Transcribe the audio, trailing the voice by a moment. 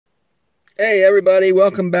Hey everybody,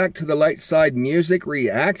 welcome back to the Lightside Music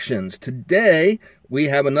Reactions. Today we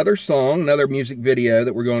have another song, another music video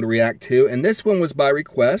that we're going to react to, and this one was by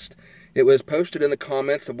request. It was posted in the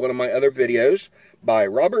comments of one of my other videos by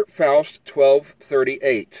Robert Faust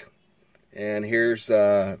 1238. And here's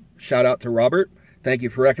a shout out to Robert. Thank you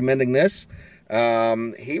for recommending this.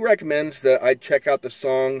 He recommends that I check out the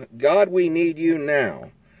song God We Need You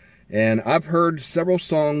Now. And I've heard several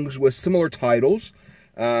songs with similar titles.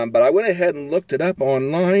 But I went ahead and looked it up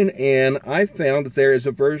online, and I found that there is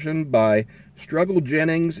a version by Struggle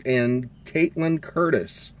Jennings and Caitlynne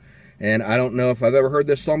Curtis. And I don't know if I've ever heard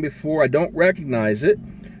this song before. I don't recognize it,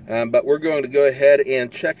 but we're going to go ahead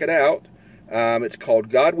and check it out. It's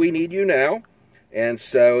called God We Need You Now. And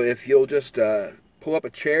so if you'll just pull up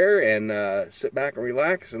a chair and sit back and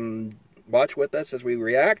relax and watch with us as we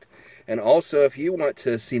react. And also, if you want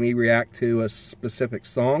to see me react to a specific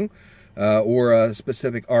song, or a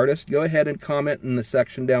specific artist, go ahead and comment in the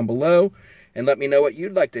section down below and let me know what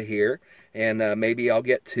you'd like to hear, and maybe I'll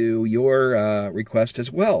get to your request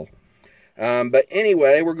as well. But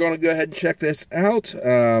anyway, we're going to go ahead and check this out.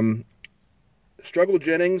 Struggle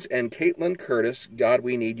Jennings and Caitlynne Curtis, God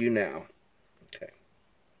We Need You Now. Okay.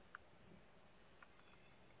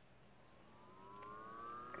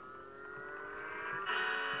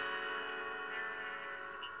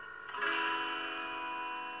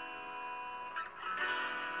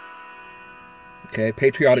 Okay,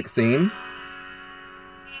 patriotic theme.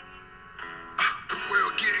 The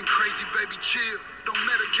world getting crazy, baby, chill. Don't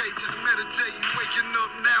medicate, just meditate. You waking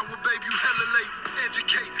up now, well, baby, you hella late.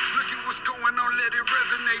 Educate, look at what's going on, let it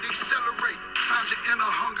resonate, accelerate. Find your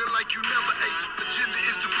inner hunger like you never ate. Agenda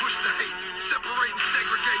is to push the hate, separate and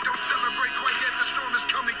segregate. Don't celebrate quite yet, the storm is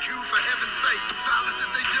coming, Q, for heaven's sake. The violence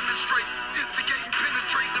that they demonstrate, instigate and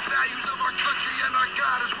penetrate. The values of our country and our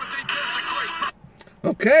God is what they desecrate.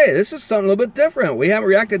 Okay, this is something a little bit different. We haven't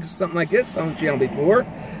reacted to something like this on the channel before.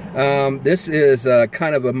 This is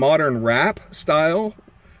kind of a modern rap style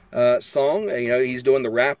song. You know, he's doing the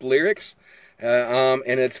rap lyrics, and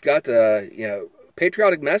it's got the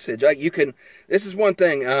patriotic message. This is one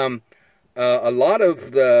thing. A lot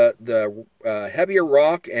of the heavier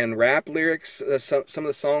rock and rap lyrics, some of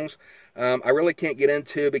the songs, I really can't get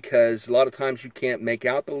into because a lot of times you can't make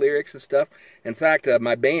out the lyrics and stuff. In fact,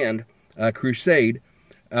 my band, Crusade,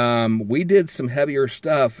 we did some heavier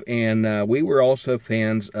stuff, and we were also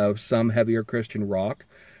fans of some heavier Christian rock,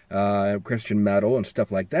 Christian metal, and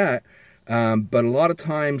stuff like that. But a lot of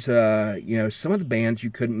times, some of the bands you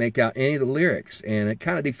couldn't make out any of the lyrics, and it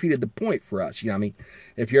kind of defeated the point for us. I mean,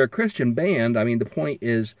 if you're a Christian band, I mean, the point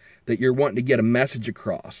is that you're wanting to get a message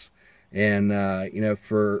across. And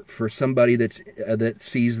for somebody that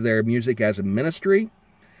sees their music as a ministry,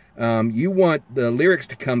 you want the lyrics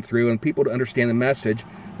to come through and people to understand the message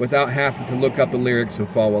without having to look up the lyrics and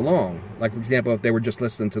follow along. Like, for example, if they were just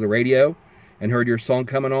listening to the radio and heard your song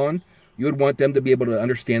coming on, you would want them to be able to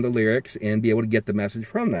understand the lyrics and be able to get the message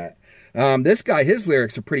from that. This guy, his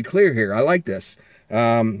lyrics are pretty clear here. I like this.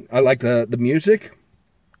 I like the music.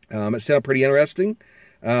 It sounded pretty interesting.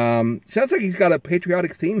 Sounds like he's got a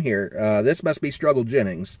patriotic theme here. This must be Struggle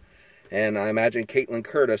Jennings. And I imagine Caitlynne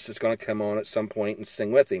Curtis is going to come on at some point and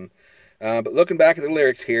sing with him. But looking back at the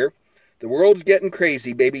lyrics here, the world's getting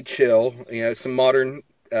crazy, baby, chill. Some modern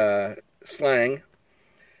slang.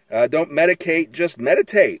 Don't medicate, just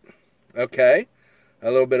meditate. Okay?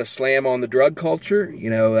 A little bit of slam on the drug culture.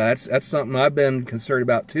 That's something I've been concerned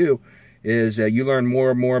about too, is you learn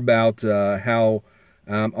more and more about how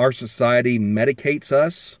our society medicates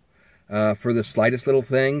us. For the slightest little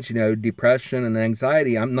things, depression and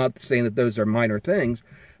anxiety. I'm not saying that those are minor things,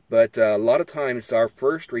 but a lot of times our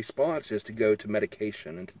first response is to go to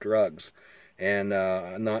medication and to drugs, and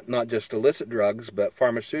not just illicit drugs, but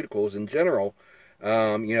pharmaceuticals in general.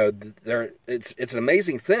 It's an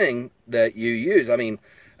amazing thing that you use. I mean,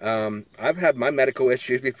 I've had my medical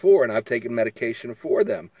issues before, and I've taken medication for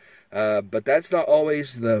them, but that's not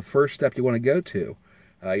always the first step you want to go to.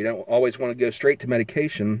 You don't always want to go straight to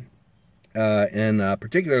medication. And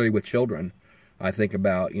particularly with children, I think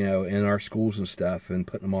about, in our schools and stuff, and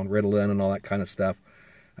putting them on Ritalin and all that kind of stuff,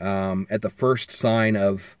 at the first sign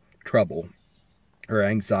of trouble or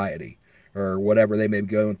anxiety or whatever they may be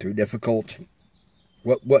going through, difficult,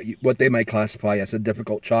 what they may classify as a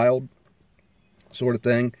difficult child sort of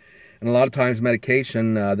thing. And a lot of times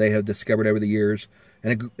medication, they have discovered over the years,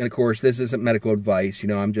 and of course, this isn't medical advice,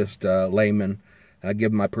 I'm just a layman.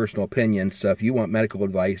 Give my personal opinion. So if you want medical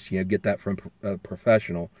advice, get that from a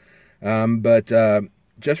professional. But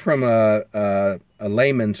just from a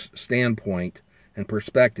layman's standpoint and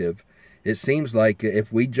perspective, it seems like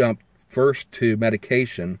if we jump first to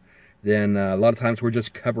medication, then a lot of times we're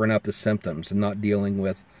just covering up the symptoms and not dealing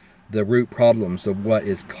with the root problems of what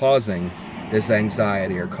is causing this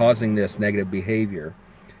anxiety or causing this negative behavior.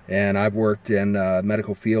 And I've worked in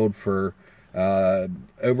medical field for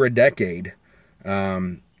over a decade,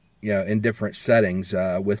 in different settings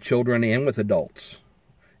with children and with adults.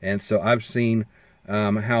 And so I've seen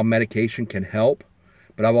how medication can help,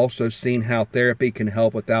 but I've also seen how therapy can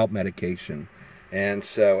help without medication. And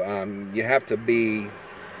so you have to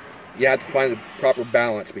find the proper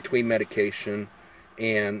balance between medication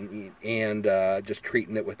and just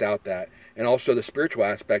treating it without that. And also the spiritual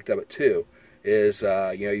aspect of it too is,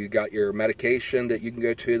 you got your medication that you can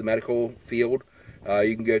go to the medical field.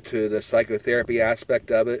 You can go to the psychotherapy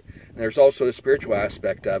aspect of it. And there's also the spiritual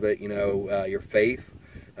aspect of it. Your faith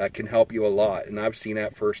can help you a lot. And I've seen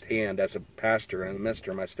that firsthand as a pastor and a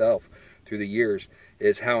minister myself through the years,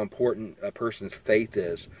 is how important a person's faith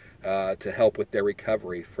is to help with their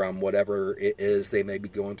recovery from whatever it is they may be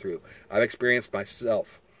going through. I've experienced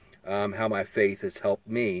myself how my faith has helped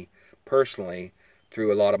me personally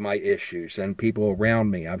through a lot of my issues and people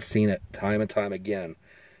around me. I've seen it time and time again.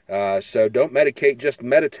 So don't medicate, just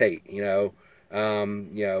meditate.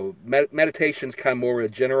 Meditation's kind of more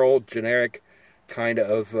of a generic kind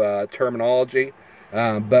of terminology.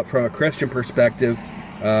 But from a Christian perspective,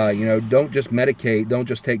 don't just medicate, don't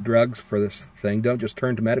just take drugs for this thing, don't just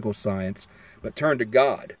turn to medical science, but turn to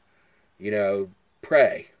God.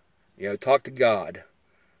 Pray, talk to God,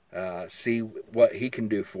 see what He can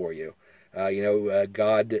do for you.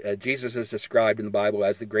 Jesus is described in the Bible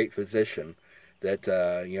as the great physician,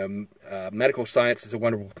 that, medical science is a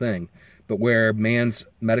wonderful thing, but where man's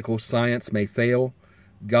medical science may fail,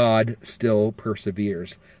 God still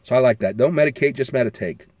perseveres. So I like that. Don't medicate, just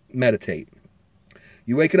meditate. Meditate.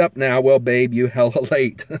 You wake it up now, well, babe, you hella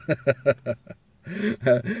late.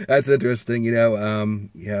 That's interesting.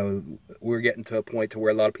 We're getting to a point to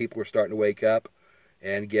where a lot of people are starting to wake up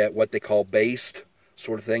and get what they call based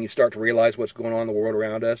sort of thing. You start to realize what's going on in the world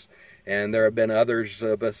around us. And there have been others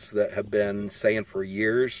of us that have been saying for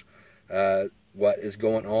years what is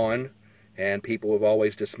going on. And people have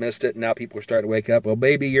always dismissed it. And now people are starting to wake up. Well,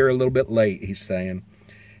 baby, you're a little bit late, he's saying.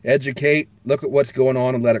 Educate, look at what's going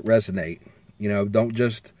on and let it resonate. Don't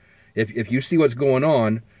just, if you see what's going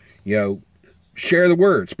on, share the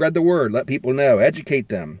word, spread the word, let people know, educate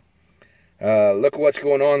them. Look at what's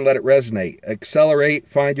going on, let it resonate. Accelerate,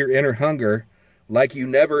 find your inner hunger like you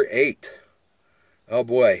never ate. Oh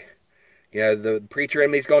boy. The preacher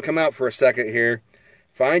in me's going to come out for a second here.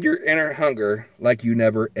 Find your inner hunger like you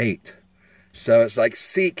never ate. So it's like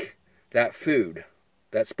seek that food,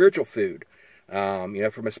 that spiritual food. From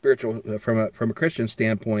a Christian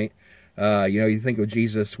standpoint, you think of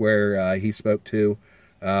Jesus where he spoke to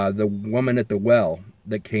the woman at the well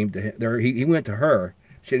that came to him. He went to her.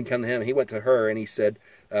 She didn't come to him. He went to her and he said,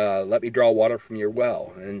 let me draw water from your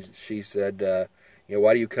well. And she said,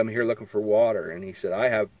 why do you come here looking for water? And he said,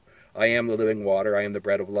 I am the living water. I am the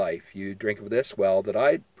bread of life. You drink of this well that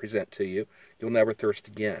I present to you, you'll never thirst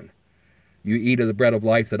again. You eat of the bread of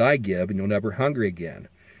life that I give, and you'll never hunger again.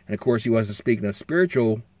 And of course, he wasn't speaking of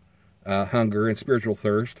spiritual hunger and spiritual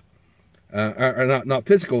thirst, or not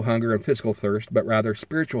physical hunger and physical thirst, but rather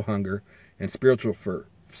spiritual hunger and spiritual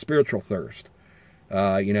thirst.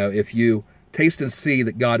 If you taste and see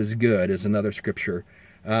that God is good, is another scripture.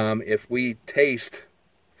 If we taste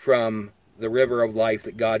from the river of life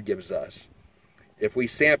that God gives us, if we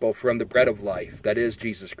sample from the bread of life, that is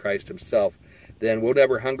Jesus Christ himself, then we'll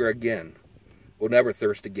never hunger again. We'll never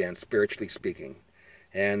thirst again, spiritually speaking.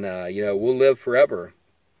 And, we'll live forever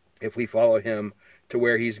if we follow him to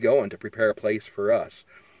where he's going to prepare a place for us.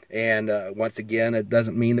 And once again, it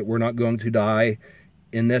doesn't mean that we're not going to die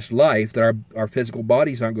in this life, that our physical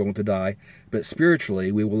bodies aren't going to die, but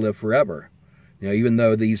spiritually we will live forever. Even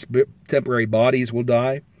though these temporary bodies will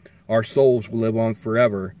die, our souls will live on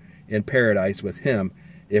forever in paradise with him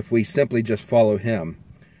if we simply just follow him.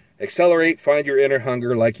 Accelerate, find your inner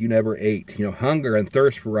hunger like you never ate. Hunger and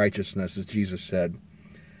thirst for righteousness, as Jesus said.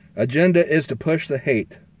 Agenda is to push the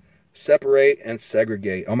hate, separate and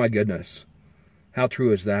segregate. Oh my goodness. How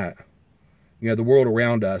true is that? The world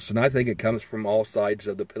around us, and I think it comes from all sides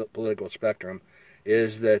of the political spectrum,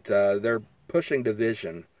 is that they're pushing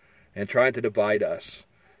division and trying to divide us.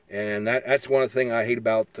 And that's one of the things I hate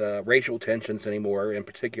about racial tensions anymore in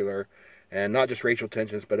particular, and not just racial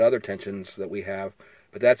tensions, but other tensions that we have.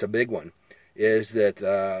 But that's a big one, is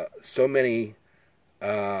that so many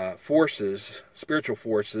spiritual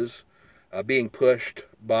forces, being pushed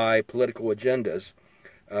by political agendas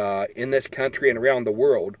in this country and around the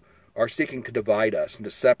world are seeking to divide us and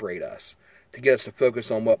to separate us, to get us to focus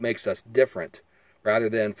on what makes us different, rather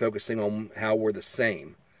than focusing on how we're the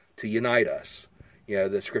same, to unite us. You know,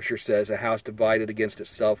 the scripture says a house divided against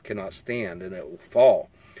itself cannot stand, and it will fall.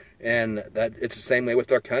 And that it's the same way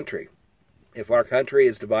with our country. If our country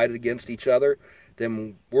is divided against each other,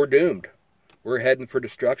 then we're doomed. We're heading for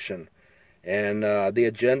destruction. And the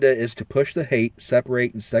agenda is to push the hate,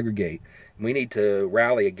 separate, and segregate. We need to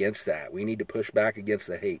rally against that. We need to push back against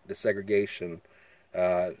the hate, the segregation,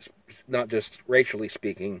 not just racially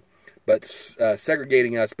speaking, but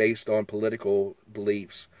segregating us based on political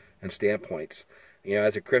beliefs and standpoints. You know,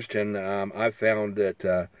 as a Christian, I've found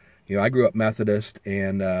that, you know, I grew up Methodist,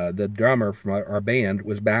 and the drummer from our band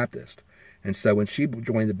was Baptist. And so when she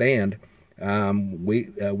joined the band,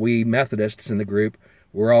 we Methodists in the group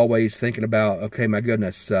were always thinking about, okay, my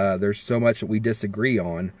goodness, there's so much that we disagree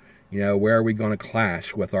on. You know, where are we going to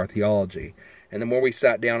clash with our theology? And the more we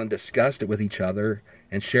sat down and discussed it with each other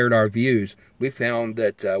and shared our views, we found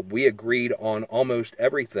that we agreed on almost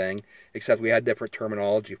everything, except we had different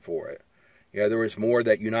terminology for it. You know, there was more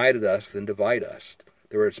that united us than divided us.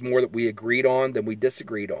 There was more that we agreed on than we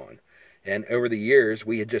disagreed on. And over the years,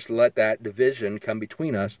 we had just let that division come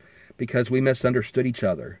between us because we misunderstood each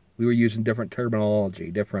other. We were using different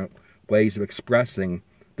terminology, different ways of expressing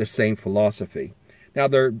the same philosophy. Now,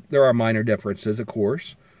 there are minor differences, of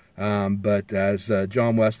course, but as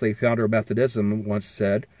John Wesley, founder of Methodism, once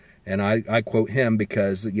said, and I quote him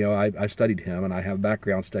because, you know, I studied him and I have a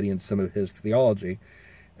background studying some of his theology,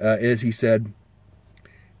 is he said,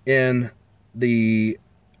 in the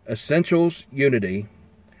essentials, unity,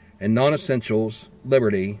 and non-essentials,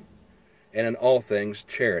 liberty, and in all things,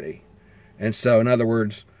 charity. And so, in other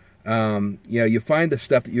words, you know, you find the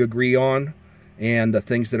stuff that you agree on and the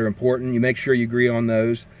things that are important. You make sure you agree on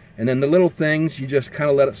those. And then the little things, you just kind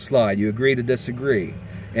of let it slide. You agree to disagree.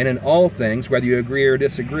 And in all things, whether you agree or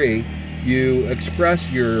disagree, you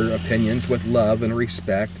express your opinions with love and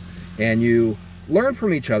respect, and you learn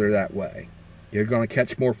from each other that way. You're going to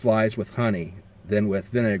catch more flies with honey than with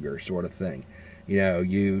vinegar, sort of thing. You know,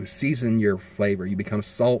 you season your flavor. You become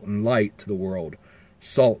salt and light to the world.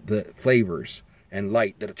 Salt that flavors, and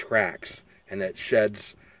light that attracts, and that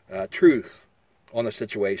sheds truth on the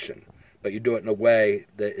situation. But you do it in a way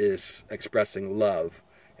that is expressing love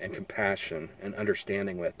and compassion and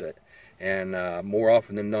understanding with it. And more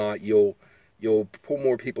often than not, you'll pull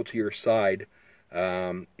more people to your side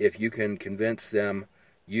if you can convince them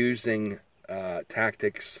using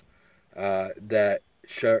tactics that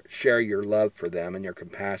share your love for them and your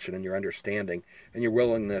compassion and your understanding and your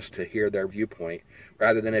willingness to hear their viewpoint,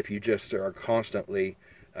 rather than if you just are constantly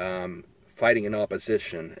fighting in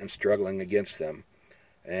opposition and struggling against them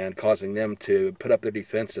and causing them to put up their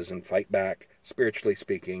defenses and fight back, spiritually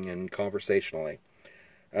speaking and conversationally.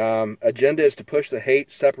 Agenda is to push the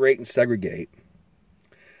hate, separate, and segregate.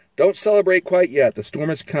 Don't celebrate quite yet. The storm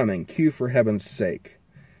is coming. Cue for heaven's sake.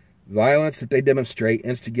 Violence that they demonstrate,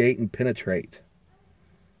 instigate, and penetrate.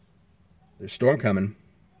 There's a storm coming.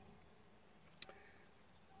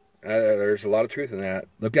 There's a lot of truth in that.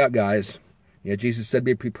 Look out, guys. You know, Jesus said,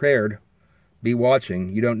 be prepared. Be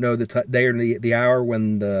watching. You don't know the day or the hour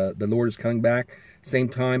when the Lord is coming back. Same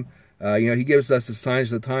time, you know, he gives us the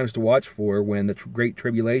signs of the times to watch for when the great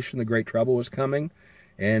tribulation, the great trouble is coming.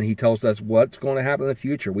 And he tells us what's going to happen in the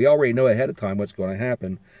future. We already know ahead of time what's going to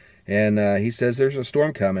happen. And he says there's a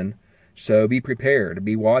storm coming. So be prepared.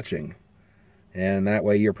 Be watching. And that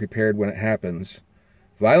way you're prepared when it happens.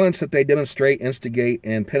 Violence that they demonstrate, instigate,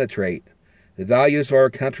 and penetrate. The values of our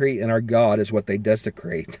country and our God is what they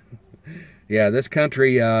desecrate. Yeah, this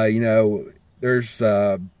country, you know, there's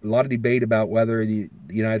a lot of debate about whether the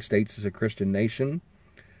United States is a Christian nation.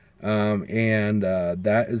 And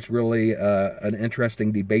that is really an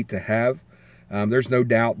interesting debate to have. There's no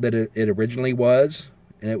doubt that it originally was,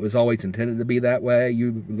 and it was always intended to be that way.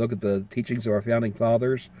 You look at the teachings of our founding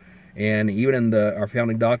fathers, and even in our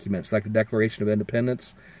founding documents, like the Declaration of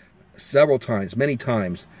Independence, several times, many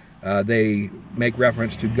times, they make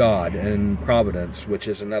reference to God and providence, which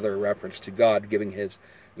is another reference to God giving his,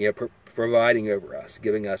 you know, providing over us,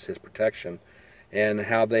 giving us his protection, and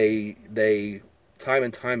how they time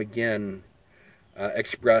and time again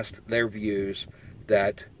expressed their views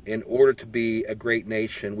that in order to be a great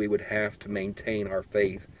nation, we would have to maintain our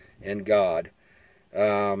faith in God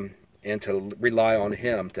and to rely on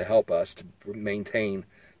him to help us to maintain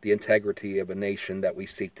the integrity of a nation that we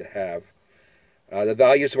seek to have. The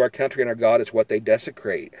values of our country and our God is what they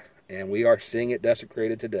desecrate, and we are seeing it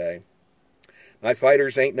desecrated today. My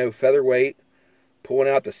fighters ain't no featherweight, pulling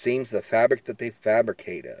out the seams of the fabric that they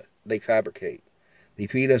fabricate. They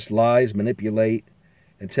feed us lies, manipulate,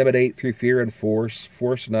 intimidate through fear and force,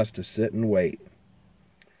 forcing us to sit and wait.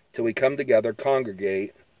 till we come together,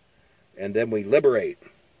 congregate, and then we liberate.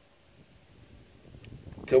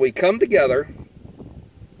 Till we come together,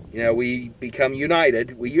 we become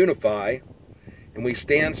united, we unify, and we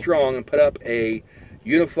stand strong and put up a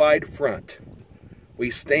unified front.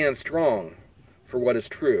 We stand strong for what is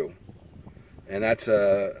true. And that's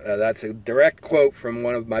a direct quote from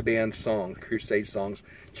one of my band's songs, Crusade songs.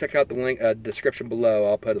 Check out the link description below.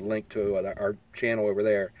 I'll put a link to our channel over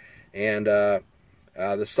there. And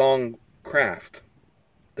the song Craft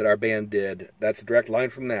that our band did, that's a direct line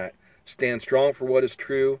from that. Stand strong for what is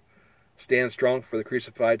true. Stand strong for the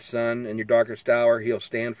crucified Son. In your darkest hour, He'll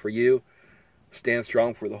stand for you. Stand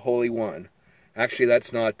strong for the Holy One. Actually,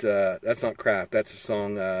 that's not Craft. That's the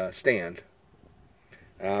song Stand.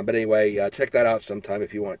 But anyway, check that out sometime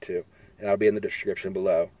if you want to. And I'll be in the description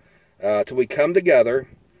below. Till we come together,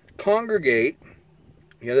 congregate.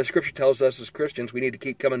 The scripture tells us as Christians we need to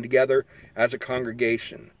keep coming together as a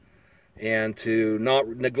congregation. And to not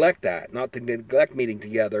neglect that. Not to neglect meeting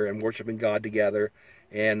together and worshiping God together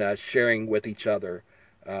and sharing with each other.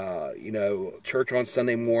 Church on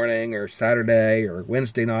Sunday morning or Saturday or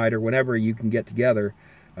Wednesday night or whenever you can get together.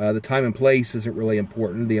 The time and place isn't really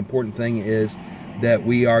important. The important thing is that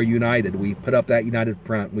we are united. We put up that united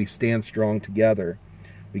front. We stand strong together.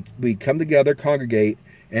 We come together, congregate,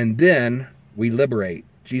 and then we liberate.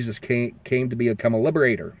 Jesus came to become a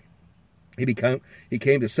liberator. He came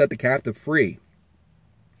to set the captive free.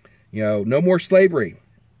 No more slavery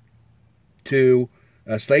to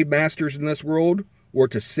slave masters in this world, or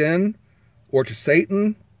to sin, or to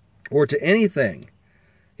Satan, or to anything.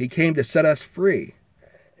 He came to set us free.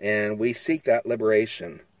 And we seek that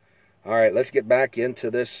liberation. All right, let's get back into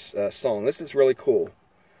this song. This is really cool.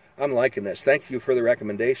 I'm liking this. Thank you for the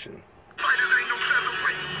recommendation. Fighters ain't no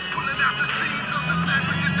featherweight. Pulling out the seams of the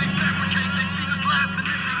fabric that they fabricate. They feed us lies,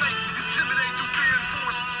 manipulate, intimidate through fear and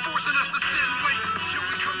force, forcing us to sit and wait till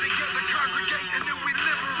we come together, congregate, and then we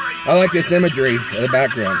liberate. I like this imagery in the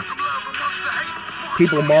background.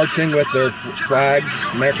 People marching with their flags,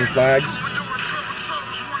 American flags.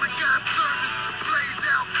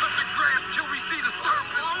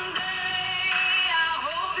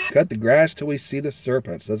 Cut the grass till we see the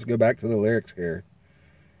serpents. Let's go back to the lyrics here.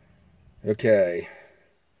 Okay.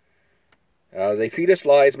 They feed us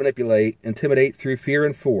lies, manipulate, intimidate through fear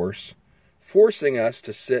and force, forcing us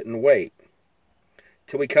to sit and wait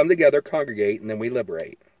till we come together, congregate, and then we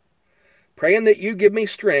liberate. Praying that you give me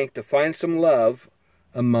strength to find some love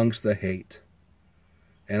amongst the hate.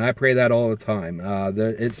 And I pray that all the time.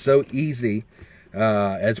 It's so easy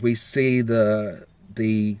as we see the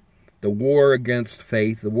war against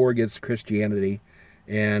faith, the war against Christianity,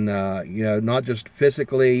 and not just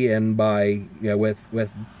physically and by with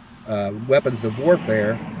weapons of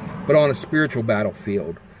warfare, but on a spiritual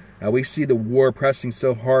battlefield. We see the war pressing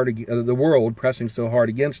so hard, the world pressing so hard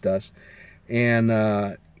against us, and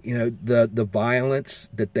the violence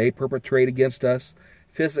that they perpetrate against us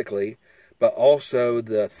physically, but also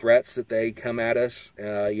the threats that they come at us.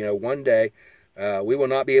 One day we will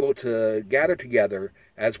not be able to gather together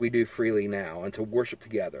as we do freely now and to worship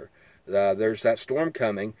together. There's that storm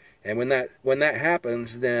coming, and when that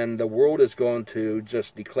happens, then the world is going to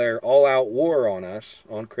just declare all-out war on us,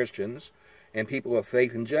 on Christians and people of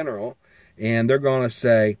faith in general, and they're going to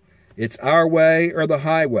say, it's our way or the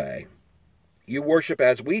highway. You worship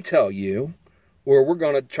as we tell you, or we're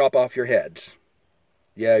going to chop off your heads.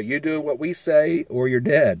 Yeah, you do what we say, or you're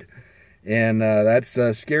dead. And that's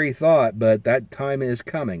a scary thought, but that time is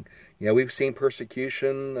coming. We've seen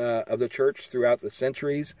persecution of the church throughout the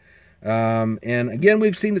centuries. And again,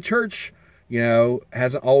 we've seen the church,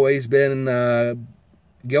 hasn't always been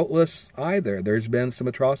guiltless either. There's been some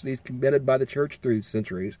atrocities committed by the church through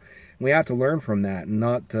centuries. We have to learn from that, and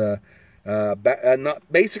not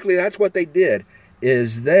basically that's what they did.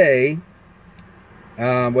 Is they,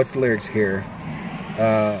 what's the lyrics here?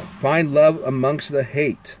 Find love amongst the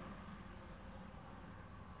hate.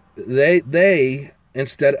 They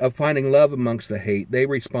instead of finding love amongst the hate, they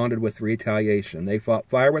responded with retaliation. They fought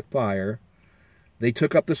fire with fire. They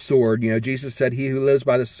took up the sword. Jesus said, he who lives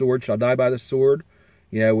by the sword shall die by the sword.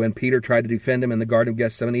 When Peter tried to defend him in the Garden of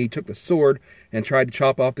Gethsemane, he took the sword and tried to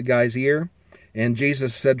chop off the guy's ear. And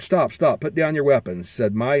Jesus said, stop, put down your weapons.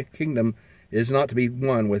 Said, my kingdom is not to be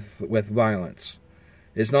won with violence.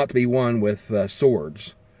 It's not to be won with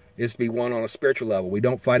swords. It's to be won on a spiritual level. We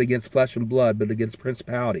don't fight against flesh and blood, but against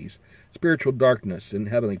principalities, spiritual darkness in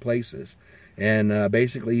heavenly places. And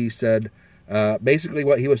basically he said,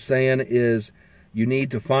 what he was saying is, you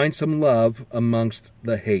need to find some love amongst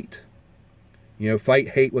the hate. Fight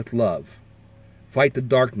hate with love. Fight the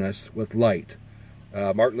darkness with light.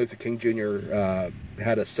 Martin Luther King Jr.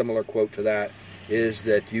 Had a similar quote to that, is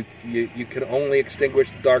that you can only extinguish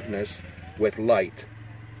darkness with light.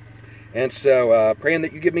 And so praying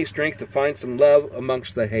that you give me strength to find some love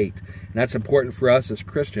amongst the hate. And that's important for us as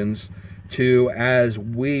Christians to, as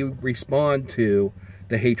we respond to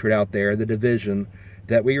the hatred out there, the division,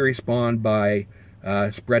 that we respond by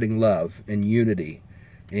spreading love and unity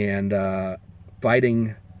and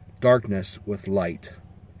fighting darkness with light.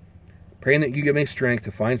 Praying that you give me strength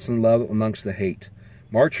to find some love amongst the hate.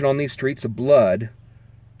 Marching on these streets of blood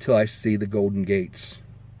till I see the golden gates.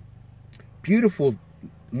 Beautiful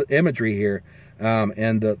imagery here,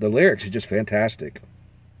 and the lyrics are just fantastic.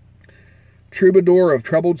 Troubadour of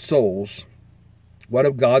troubled souls, what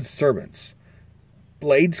of God's servants?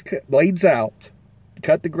 Blades out,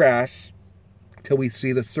 cut the grass till we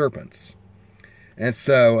see the serpents. And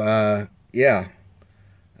so, yeah,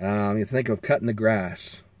 you think of cutting the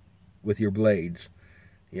grass with your blades.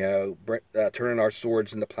 You know, turning our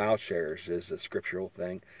swords into plowshares is a scriptural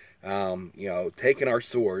thing. You know, taking our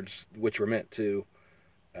swords, which were meant to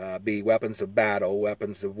be weapons of battle,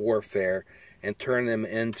 weapons of warfare, and turn them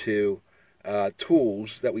into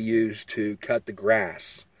tools that we use to cut the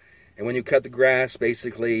grass. And when you cut the grass,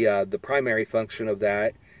 basically the primary function of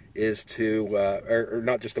that is to, or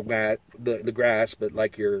not just the grass, but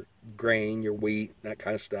like your grain, your wheat, that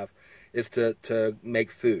kind of stuff, is to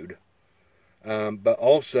make food. But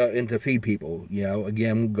also, and to feed people. You know,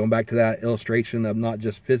 again, going back to that illustration of not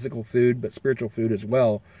just physical food, but spiritual food as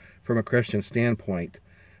well, from a Christian standpoint.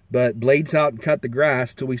 But blades out and cut the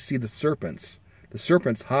grass till we see the serpents. The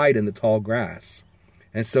serpents hide in the tall grass.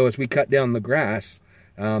 And so as we cut down the grass,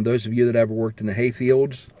 those of you that ever worked in the hay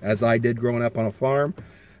fields, as I did growing up on a farm,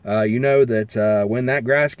 you know that when that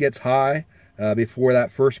grass gets high, before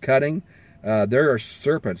that first cutting, there are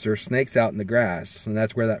serpents, there are snakes out in the grass. And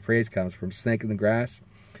that's where that phrase comes from, snake in the grass.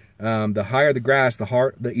 The higher the grass,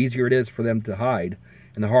 the easier it is for them to hide.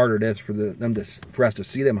 And the harder it is for us to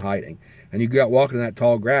see them hiding. And you go out walking in that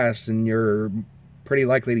tall grass, and you're pretty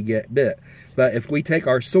likely to get bit. But if we take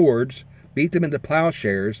our swords, beat them into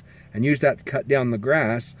plowshares, and use that to cut down the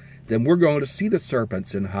grass, then we're going to see the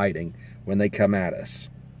serpents in hiding when they come at us.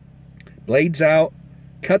 Blades out,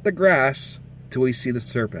 cut the grass till we see the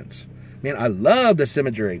serpents. Man, I love this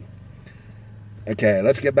imagery. Okay,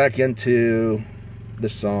 let's get back into the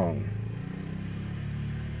song.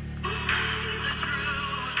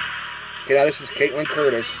 Okay, now this is Caitlynne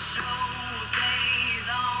Curtis.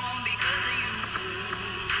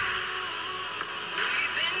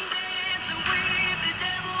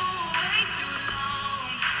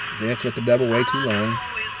 Dance with the devil way too long.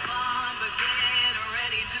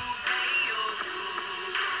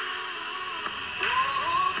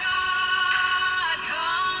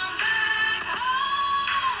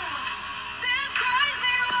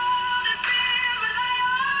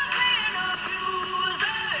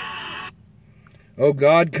 Oh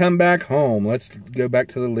God, come back home. Let's go back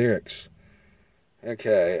to the lyrics.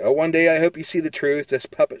 Okay. Oh, one day I hope you see the truth. This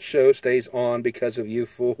puppet show stays on because of you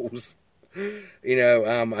fools. You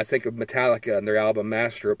know, I think of Metallica and their album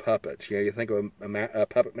Master of Puppets. You know, you think of a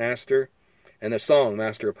puppet master and the song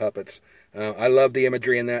Master of Puppets. I love the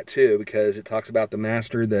imagery in that too, because it talks about the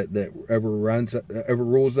master that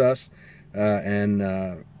overrules us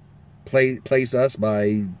and plays us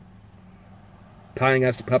by tying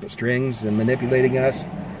us to puppet strings and manipulating us.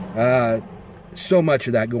 So much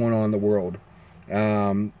of that going on in the world.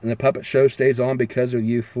 And the puppet show stays on because of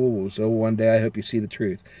you fools. Oh, one day I hope you see the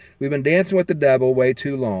truth. We've been dancing with the devil way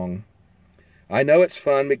too long. I know it's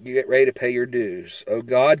fun, but you get ready to pay your dues. Oh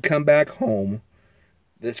God, come back home.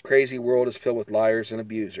 This crazy world is filled with liars and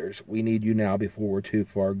abusers. We need you now before we're too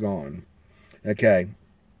far gone. Okay.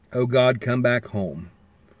 Oh God, come back home.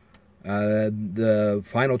 The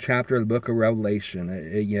final chapter of the book of Revelation.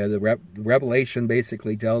 You know, the Revelation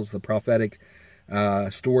basically tells the prophetic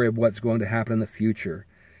story of what's going to happen in the future,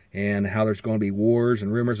 and how there's going to be wars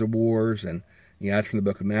and rumors of wars, and you know, that's from the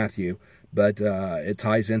book of Matthew, but it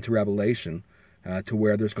ties into Revelation to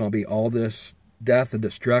where there's going to be all this death and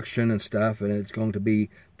destruction and stuff, and it's going to be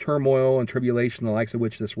turmoil and tribulation, the likes of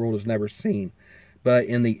which this world has never seen. But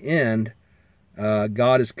in the end,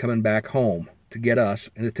 God is coming back home to get us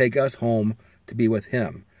and to take us home to be with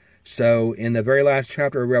Him. So in the very last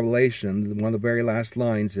chapter of Revelation, one of the very last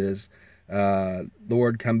lines is,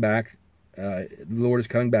 Lord, come back. The Lord is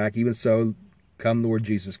coming back. Even so, come, Lord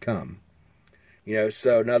Jesus, come. You know,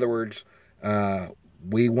 so in other words,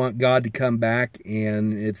 we want God to come back,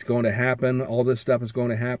 and it's going to happen. All this stuff is going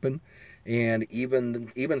to happen. And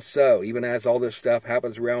even so, even as all this stuff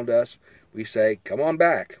happens around us, we say, come on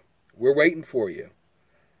back. We're waiting for you.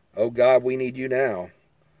 "Oh God, we need you now,"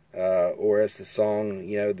 or as the song,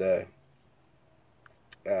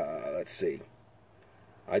 let's see,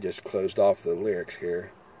 I just closed off the lyrics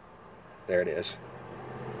here. There it is.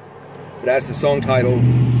 But that's the song title,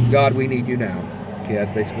 "God, We Need You Now." Okay,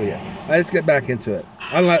 that's basically it. Let's get back into it.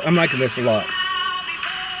 I'm liking this a lot.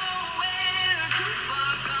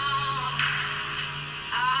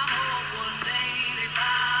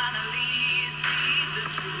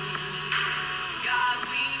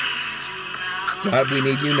 God, we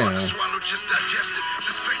need you now. Just digested.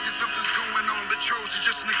 Suspected something's going on, but chose to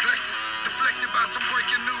just neglect it. Deflected by some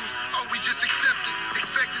breaking news. Oh, we just accepted.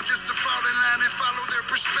 Expected just to fall in line and follow their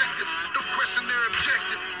perspective. Don't question their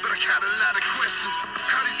objective, but I got a lot of questions.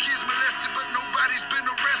 How these kids molested, but nobody's been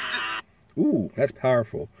arrested. Ooh, that's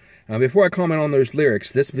powerful. Before I comment on those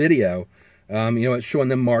lyrics, this video, it's showing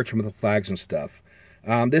them marching with the flags and stuff.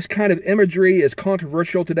 This kind of imagery is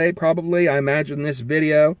controversial today, probably. I imagine this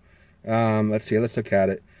video. Let's see, let's look at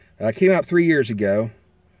it. It came out 3 years ago.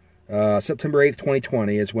 September 8th,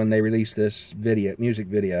 2020 is when they released this music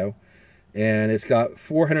video. And it's got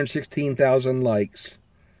 416,000 likes,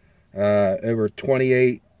 over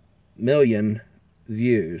 28 million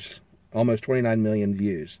views, almost 29 million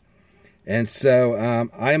views. And so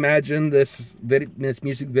I imagine this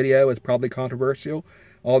music video is probably controversial.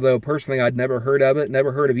 Although personally I'd never heard of it,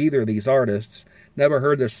 never heard of either of these artists, never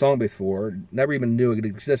heard this song before, never even knew it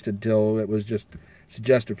existed till it was just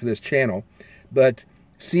suggested for this channel. But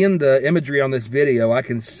seeing the imagery on this video, I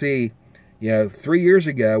can see, 3 years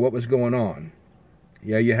ago what was going on.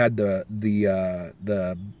 You had the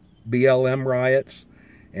BLM riots,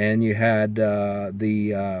 and you had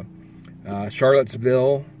the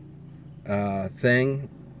Charlottesville thing,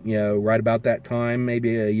 right about that time,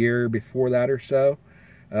 maybe a year before that or so.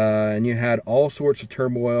 And you had all sorts of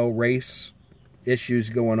turmoil, race issues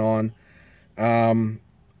going on. And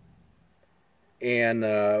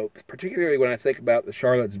particularly when I think about the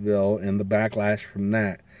Charlottesville and the backlash from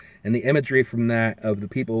that, and the imagery from that of the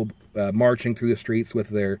people marching through the streets with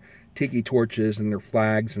their tiki torches and their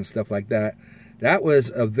flags and stuff like that, that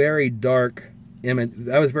was a very dark image.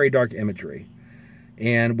 That was very dark imagery.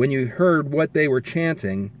 And when you heard what they were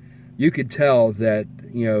chanting, you could tell that,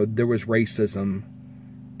 there was racism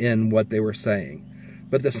in what they were saying.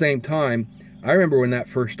 But at the same time, I remember when that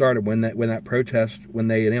first started, when that protest, when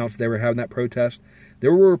they announced they were having that protest,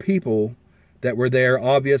 there were people that were there,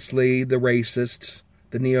 obviously the racists,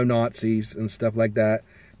 the neo-Nazis and stuff like that,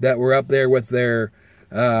 that were up there with their,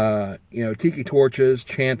 tiki torches,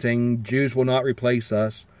 chanting, "Jews will not replace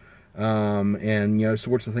us," and,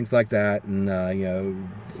 sorts of things like that, and,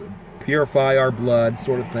 purify our blood,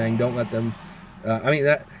 sort of thing, don't let them,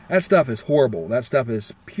 that stuff is horrible. That stuff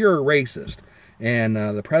is pure racist. And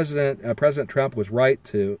the President Trump was right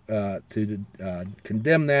to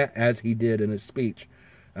condemn that, as he did in his speech,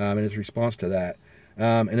 in his response to that.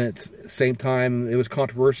 And at the same time, it was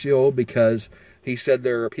controversial because he said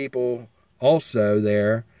there are people also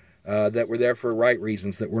there that were there for right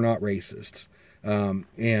reasons, that were not racists. And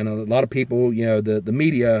a lot of people, the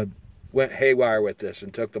media went haywire with this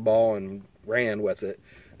and took the ball and ran with it,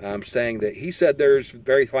 saying that he said there's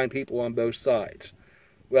very fine people on both sides.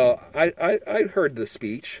 Well, I heard the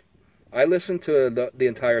speech. I listened to the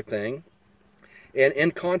entire thing. And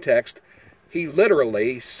in context, he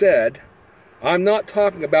literally said, "I'm not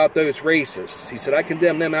talking about those racists." He said, "I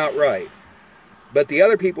condemn them outright. But the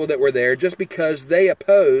other people that were there, just because they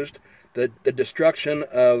opposed the destruction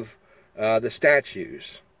of the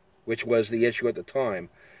statues, which was the issue at the time,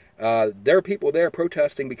 there are people there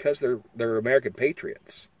protesting because they're American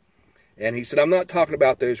patriots." And he said, "I'm not talking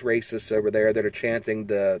about those racists over there that are chanting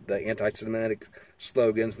the anti-Semitic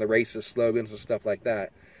slogans, the racist slogans and stuff like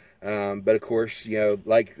that." But of course,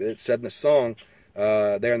 like it said in the song,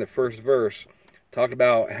 there in the first verse, talked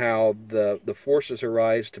about how the forces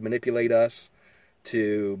arise to manipulate us,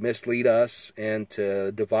 to mislead us, and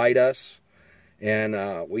to divide us. And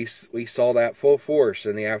we saw that full force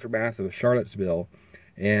in the aftermath of Charlottesville.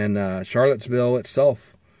 And Charlottesville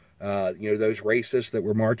itself, those racists that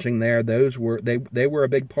were marching there, they were a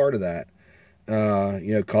big part of that,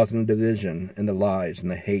 causing the division and the lies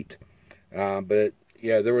and the hate. But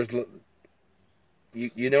there was,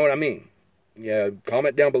 you know what I mean.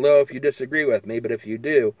 Comment down below if you disagree with me, but if you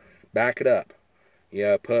do, back it up.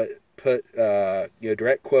 Put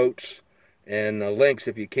direct quotes and links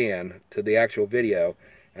if you can to the actual video,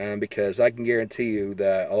 because I can guarantee you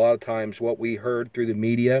that a lot of times what we heard through the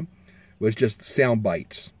media was just sound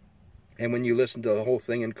bites. And when you listen to the whole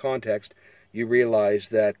thing in context, you realize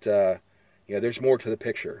that there's more to the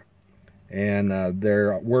picture. And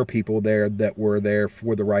there were people there that were there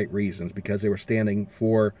for the right reasons, because they were standing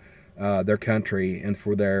for their country and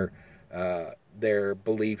for their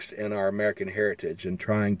beliefs in our American heritage, and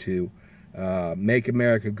trying to make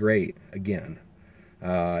America great again,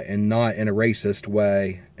 and not in a racist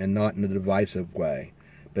way and not in a divisive way,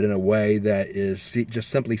 but in a way that is just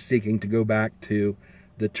simply seeking to go back to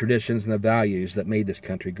the traditions and the values that made this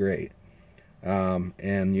country great.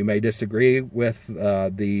 And you may disagree with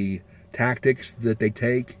the tactics that they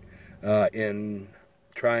take in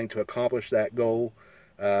trying to accomplish that goal,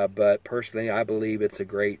 but personally, I believe it's a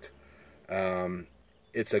great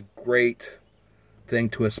thing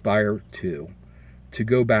to aspire to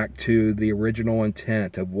go back to the original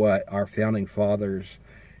intent of what our founding fathers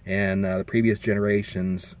and the previous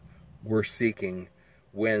generations were seeking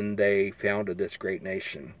when they founded this great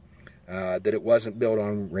nation. That it wasn't built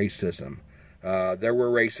on racism. There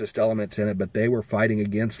were racist elements in it, but they were fighting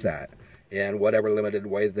against that in whatever limited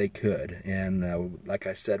way they could. And like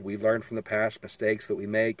I said, we learn from the past mistakes that we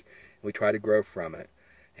make, and we try to grow from it.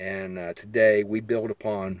 And today we build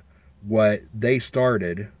upon what they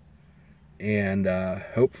started, and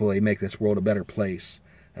hopefully make this world a better place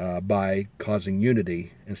by causing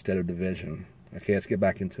unity instead of division. Okay, let's get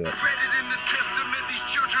back into it.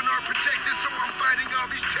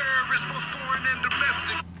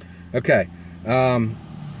 Okay,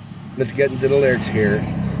 let's get into the lyrics here.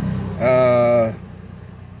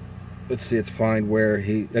 Let's see, let's find where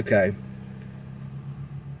he, okay.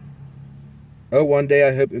 Oh, one day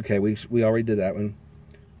I hope, okay, we already did that one.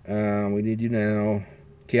 We need you now.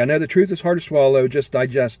 Okay, I know the truth is hard to swallow, just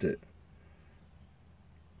digest it.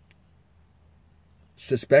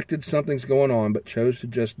 Suspected something's going on, but chose to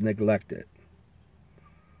just neglect it.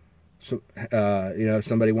 So, you know,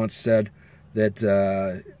 somebody once said that,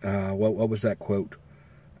 what was that quote?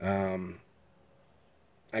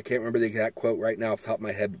 I can't remember the exact quote right now off the top of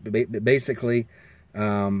my head, but basically,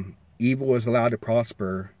 evil is allowed to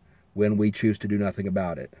prosper when we choose to do nothing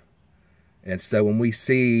about it. And so when we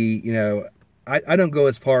see, you know, I don't go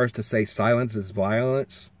as far as to say silence is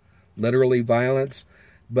violence, literally violence,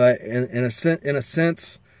 but in a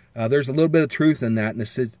sense, there's a little bit of truth in that,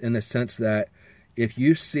 in the sense that if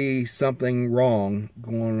you see something wrong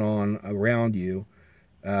going on around you,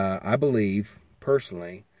 I believe,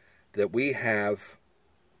 personally, that we have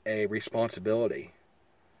a responsibility.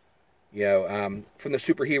 You know, from the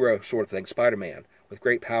superhero sort of thing, Spider-Man, with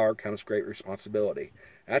great power comes great responsibility.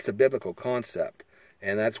 That's a biblical concept.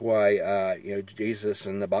 And that's why, you know, Jesus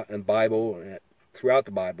and the Bible, throughout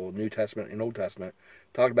the Bible, New Testament and Old Testament,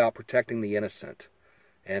 talked about protecting the innocent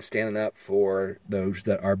and standing up for those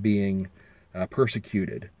that are being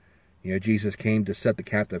persecuted. You know, Jesus came to set the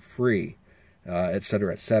captive free,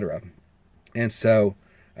 etc., etc. And so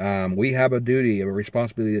we have a duty, a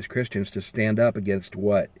responsibility as Christians to stand up against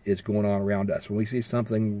what is going on around us. When we see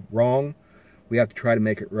something wrong, we have to try to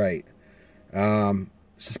make it right.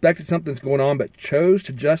 Suspected something's going on, but chose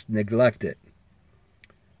to just neglect it.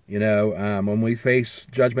 You know, when we face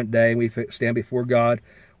Judgment Day and we stand before God,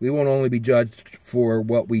 we won't only be judged for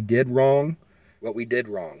what we did wrong.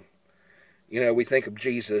 You know, we think of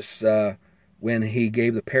Jesus when he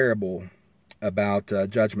gave the parable about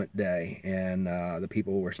Judgment Day, and the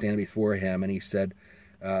people were standing before him, and he said,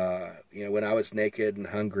 you know, when I was naked and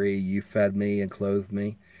hungry, you fed me and clothed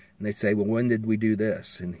me. And they say, well, when did we do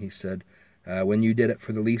this? And he said, when you did it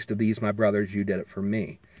for the least of these, my brothers, you did it for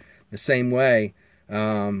me. The same way,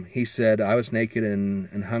 he said, I was naked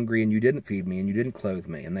and hungry, and you didn't feed me, and you didn't clothe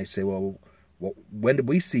me. And they say, well, when did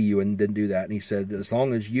we see you and didn't do that? And he said, as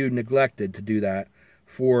long as you neglected to do that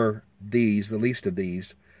for these, the least of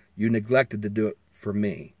these, you neglected to do it for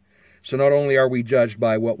me. So not only are we judged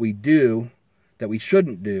by what we do that we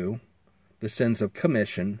shouldn't do, the sins of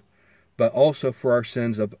commission, but also for our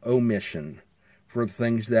sins of omission, for the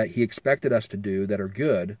things that he expected us to do that are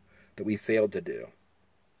good, that we failed to do.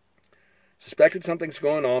 Suspected something's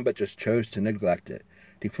going on, but just chose to neglect it.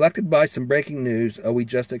 Deflected by some breaking news, oh, we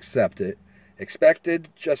just accept it. Expected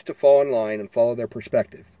just to fall in line and follow their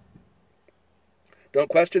perspective. Don't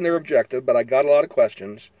question their objective, but I got a lot of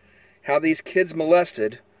questions. How these kids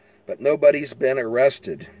molested, but nobody's been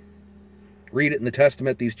arrested. Read it in the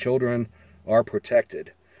Testament, these children are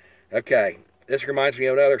protected. Okay, this reminds me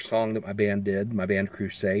of another song that my band did, my band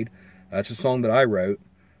Crusade. It's a song that I wrote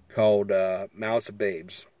called Mouths of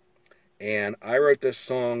Babes. And I wrote this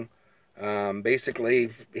song, basically,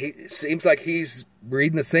 it seems like he's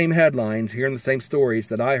reading the same headlines, hearing the same stories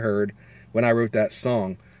that I heard when I wrote that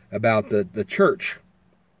song about the church.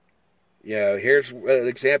 You know, here's an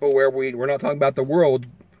example where we're not talking about the world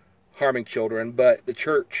harming children, but the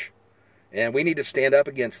church, And we need to stand up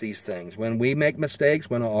against these things. When we make mistakes,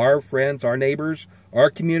 when our friends, our neighbors, our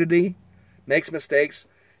community makes mistakes,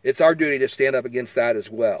 it's our duty to stand up against that as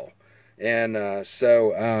well. And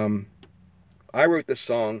so I wrote this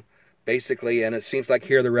song basically, and it seems like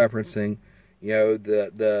here they're referencing, you know,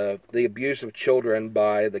 the abuse of children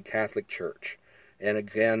by the Catholic Church. And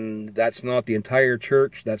again, that's not the entire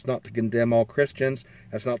church. That's not to condemn all Christians.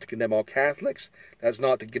 That's not to condemn all Catholics. That's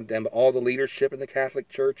not to condemn all the leadership in the Catholic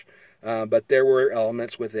Church. But there were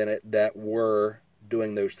elements within it that were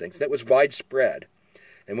doing those things. That was widespread.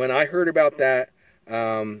 And when I heard about that,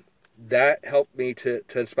 that helped me to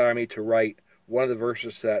inspire me to write one of the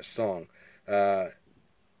verses to that song.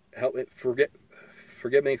 Help me,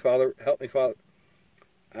 forgive me, Father. Help me, Father.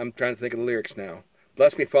 I'm trying to think of the lyrics now.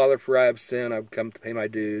 Bless me, Father, for I have sinned. I've come to pay my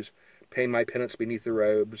dues, pay my penance beneath the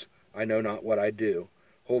robes. I know not what I do.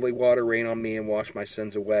 Holy water, rain on me and wash my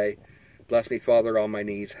sins away. Bless me, Father, on my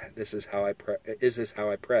knees. This is how I pray. Is this how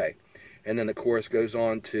I pray? And then the chorus goes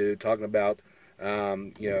on to talking about,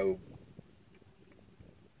 you know,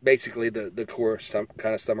 basically the chorus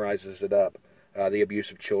kind of summarizes it up, the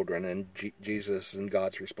abuse of children and Jesus and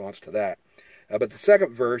God's response to that. But the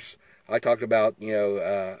second verse, I talked about, you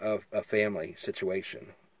know, a family situation,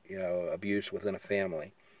 you know, abuse within a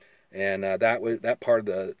family. And that part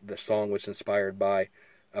of the song was inspired by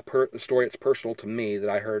a story that's personal to me that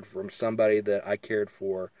I heard from somebody that I cared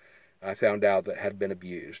for. I found out that had been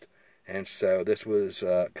abused. And so this was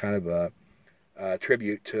kind of a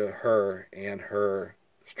tribute to her and her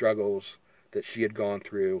struggles that she had gone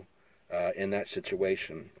through in that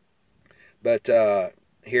situation. But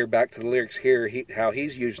here, back to the lyrics here, how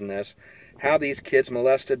he's using this. How these kids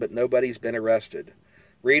molested, but nobody's been arrested.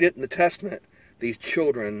 Read it in the Testament. These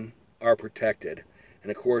children are protected.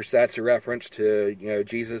 And of course, that's a reference to, you know,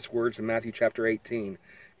 Jesus' words in Matthew chapter 18.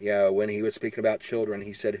 You know, when he was speaking about children,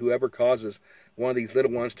 he said, "Whoever causes one of these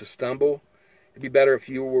little ones to stumble, it'd be better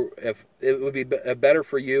it would be better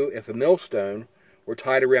for you if a millstone were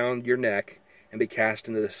tied around your neck and be cast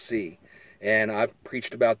into the sea." And I've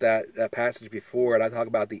preached about that passage before, and I talk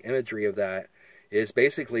about the imagery of that. Is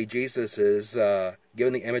basically Jesus is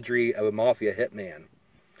giving the imagery of a mafia hitman.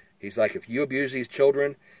 He's like, if you abuse these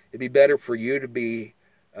children, it'd be better for you to be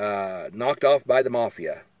knocked off by the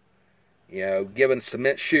mafia, you know, given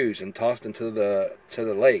cement shoes and tossed into the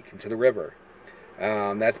lake, into the river.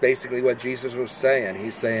 That's basically what Jesus was saying.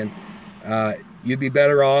 He's saying, you'd be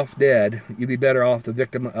better off dead. You'd be better off the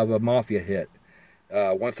victim of a mafia hit.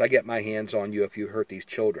 Once I get my hands on you, if you hurt these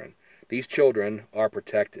children. These children are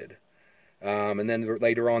protected. And then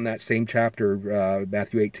later on that same chapter,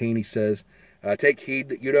 Matthew 18, he says, take heed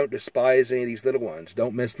that you don't despise any of these little ones.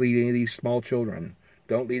 Don't mislead any of these small children.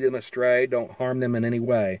 Don't lead them astray. Don't harm them in any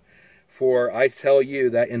way. For I tell you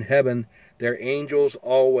that in heaven, their angels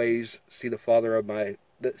always see the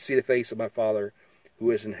face of my Father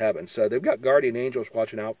who is in heaven. So they've got guardian angels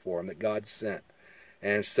watching out for them that God sent.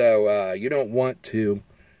 And so you don't want to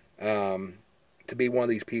be one of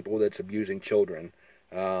these people that's abusing children.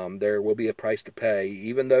 There will be a price to pay.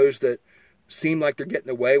 Even those that seem like they're getting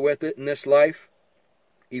away with it in this life,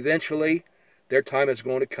 eventually their time is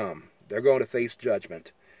going to come. They're going to face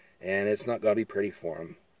judgment, and it's not going to be pretty for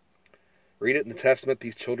them. Read it in the Testament.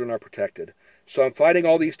 These children are protected. So I'm fighting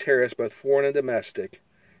all these terrorists, both foreign and domestic.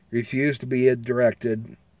 Refuse to be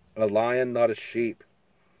directed, a lion, not a sheep.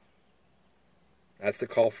 That's the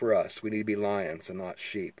call for us. We need to be lions and not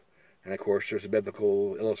sheep. And of course, there's a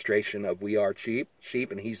biblical illustration of we are sheep,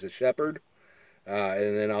 and he's the shepherd.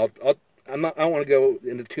 And then I don't want to go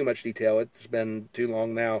into too much detail. It's been too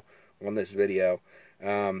long now on this video.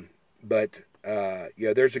 But you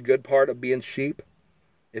know, there's a good part of being sheep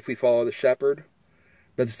if we follow the shepherd.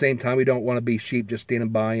 But at the same time, we don't want to be sheep just standing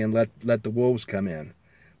by and let the wolves come in.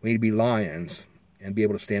 We need to be lions and be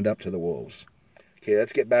able to stand up to the wolves. Okay,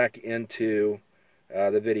 let's get back into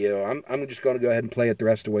the video. I'm just going to go ahead and play it the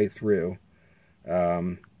rest of the way through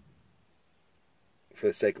for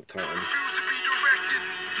the sake of time.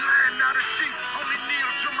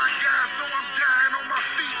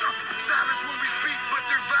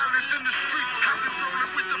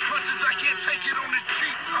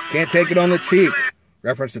 Can't take it on the cheek.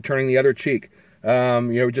 Reference to turning the other cheek. You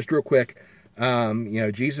know, just real quick. You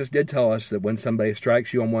know, Jesus did tell us that when somebody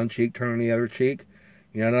strikes you on one cheek, turn on the other cheek.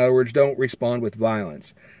 You know, in other words, don't respond with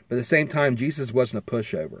violence. But at the same time, Jesus wasn't a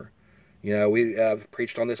pushover. You know, we have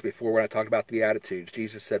preached on this before when I talked about the Beatitudes.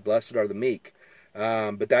 Jesus said, blessed are the meek.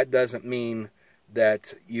 But that doesn't mean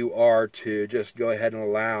that you are to just go ahead and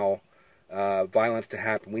allow violence to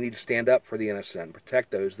happen. We need to stand up for the innocent,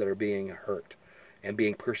 protect those that are being hurt and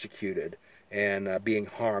being persecuted. and being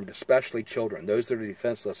harmed, especially children, those that are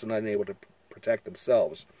defenseless and unable to protect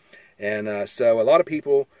themselves. And so a lot of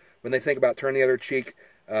people, when they think about turning the other cheek,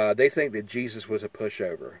 they think that Jesus was a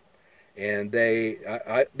pushover. And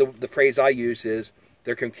the phrase I use is,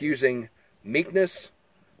 they're confusing meekness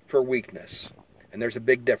for weakness. And there's a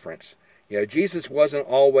big difference. Jesus wasn't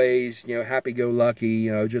always,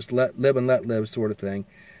 happy-go-lucky, just live and let live sort of thing.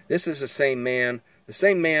 This is the same man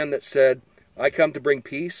that said, I come to bring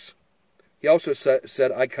peace. He also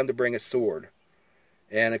said, I come to bring a sword.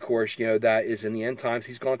 And, of course, that is in the end times.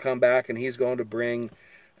 He's going to come back and he's going to bring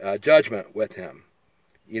judgment with him.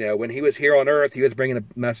 When he was here on earth, he was bringing a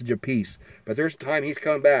message of peace. But there's a time he's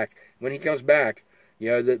coming back. When he comes back,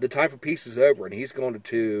 the time for peace is over, and he's going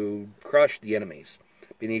to crush the enemies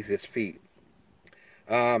beneath his feet.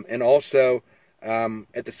 And also,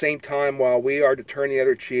 at the same time, while we are to turn the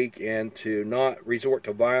other cheek and to not resort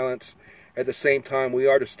to violence, at the same time, we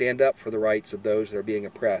are to stand up for the rights of those that are being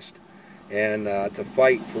oppressed, and to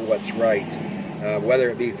fight for what's right, whether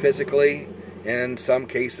it be physically, in some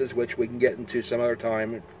cases, which we can get into some other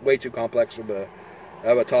time, way too complex of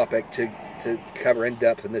a topic to cover in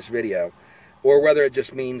depth in this video, or whether it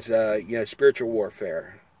just means spiritual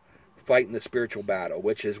warfare, fighting the spiritual battle,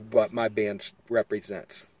 which is what my band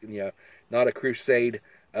represents. Not a crusade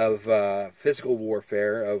of physical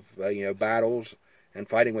warfare, of battles and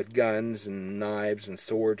fighting with guns and knives and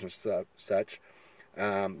swords and such,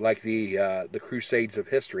 like the crusades of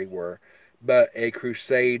history were, but a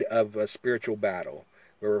crusade of a spiritual battle,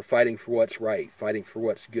 where we're fighting for what's right, fighting for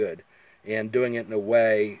what's good, and doing it in a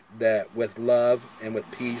way that with love and with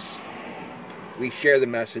peace, we share the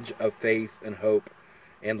message of faith and hope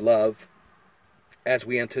and love as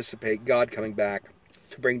we anticipate God coming back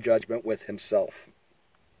to bring judgment with himself.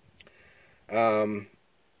 So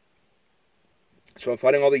I'm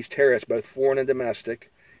fighting all these terrorists, both foreign and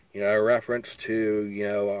domestic, a reference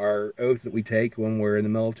to, our oath that we take when we're in the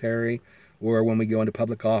military, or when we go into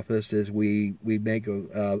public office, is we make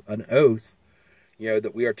an oath,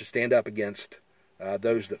 that we are to stand up against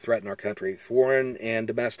those that threaten our country, foreign and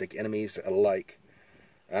domestic enemies alike.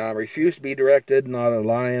 Refuse to be directed, not a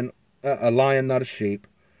lion, not a sheep.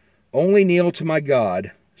 Only kneel to my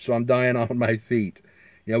God, so I'm dying on my feet.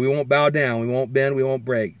 We won't bow down, we won't bend, we won't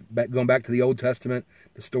break. Going back to the Old Testament,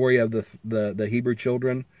 the story of the Hebrew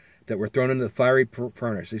children that were thrown into the fiery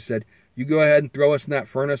furnace. He said, you go ahead and throw us in that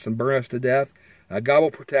furnace and burn us to death. God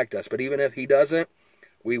will protect us. But even if he doesn't,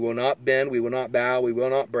 we will not bend, we will not bow, we will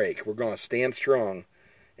not break. We're going to stand strong.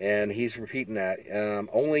 And he's repeating that.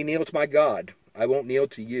 Only kneel to my God. I won't kneel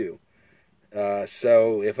to you.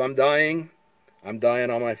 So if I'm dying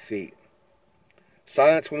on my feet.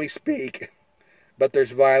 Silence when we speak, but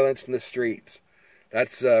there's violence in the streets.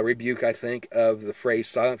 That's a rebuke, I think, of the phrase,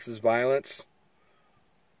 silence is violence.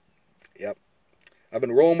 Yep. I've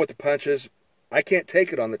been rolling with the punches. I can't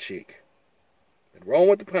take it on the cheek. Been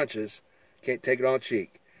rolling with the punches. Can't take it on the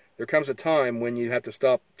cheek. There comes a time when you have to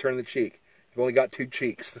stop turning the cheek. You've only got two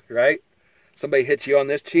cheeks, right? Somebody hits you on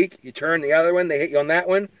this cheek, you turn the other one, they hit you on that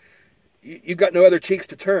one. You've got no other cheeks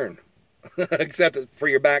to turn, except for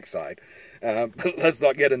your backside. But let's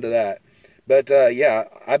not get into that. But, yeah,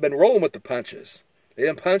 I've been rolling with the punches. They've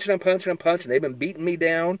been punching and punching and punching. They've been beating me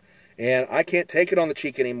down, and I can't take it on the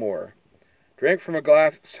cheek anymore. Drink from a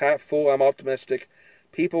glass half full, I'm optimistic.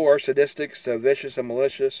 People are sadistic, so vicious and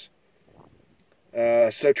malicious.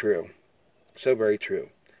 So true. So very true.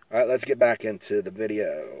 All right, let's get back into the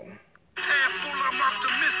video.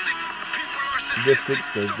 Sadistic,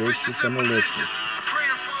 so vicious and malicious.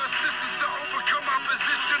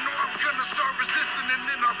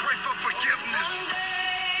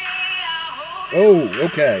 Oh,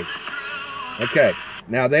 okay. Okay.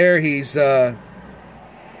 Now there he's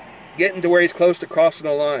getting to where he's close to crossing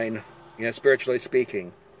a line, spiritually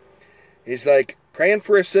speaking. He's like praying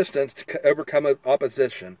for assistance to overcome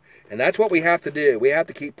opposition. And that's what we have to do. We have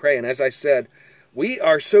to keep praying. As I said, we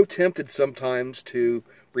are so tempted sometimes to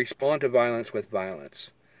respond to violence with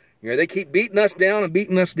violence. They keep beating us down and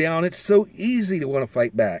beating us down. It's so easy to want to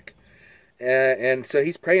fight back. And so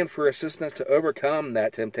he's praying for assistance to overcome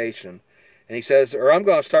that temptation. And he says, or I'm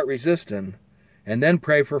going to start resisting and then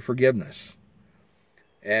pray for forgiveness.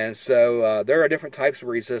 And so there are different types of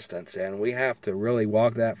resistance. And we have to really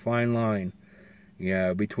walk that fine line,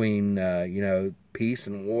 between, peace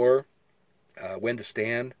and war, when to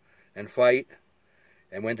stand and fight,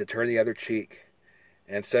 and when to turn the other cheek.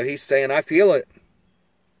 And so he's saying, I feel it.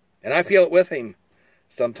 And I feel it with him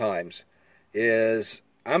sometimes.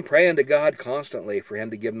 I'm praying to God constantly for him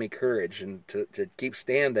to give me courage and to keep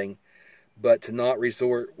standing, but to not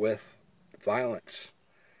resort with violence.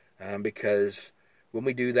 Because when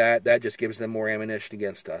we do that, that just gives them more ammunition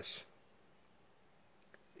against us.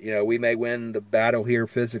 You know, we may win the battle here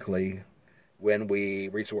physically when we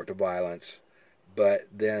resort to violence, but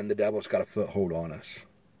then the devil's got a foothold on us.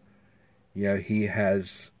 You know, he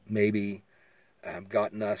has maybe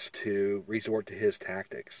gotten us to resort to his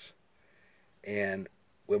tactics. And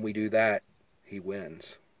when we do that, he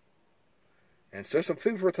wins. And so some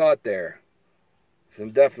food for thought there.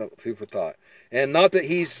 Some definite food for thought. And not that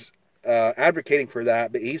he's advocating for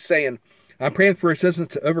that, but he's saying, I'm praying for assistance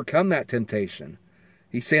to overcome that temptation.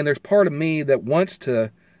 He's saying there's part of me that wants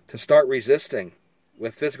to start resisting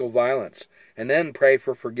with physical violence and then pray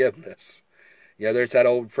for forgiveness. You know, there's that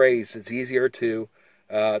old phrase, it's easier to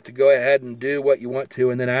go ahead and do what you want to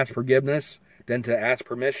and then ask forgiveness than to ask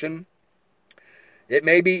permission. It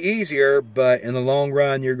may be easier, but in the long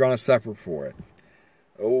run, you're going to suffer for it.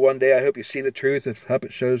 Oh, one day I hope you see the truth. If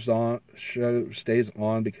puppet stays on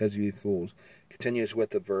because of you fools. Continues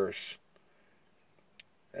with the verse.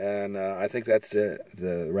 And I think that's it.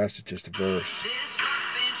 The rest is just a verse. This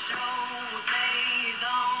puppet show stays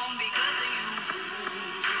on because of you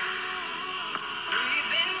fools. We've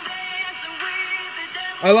been dancing with the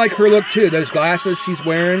devil. I like her look too. Those glasses she's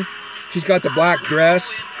wearing. She's got the black dress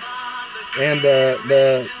and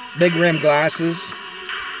the big rim glasses.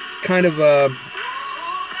 Kind of the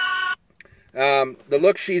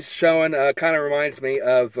look she's showing kind of reminds me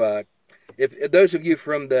of if those of you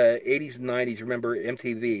from the 80s and 90s remember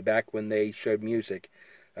MTV back when they showed music.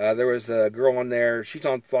 There was a girl on there. She's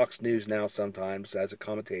on Fox News now sometimes as a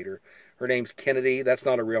commentator. Her name's Kennedy. That's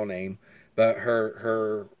not a real name, but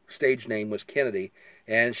her stage name was Kennedy,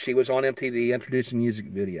 and she was on MTV introducing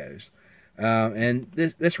music videos. And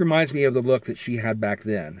this reminds me of the look that she had back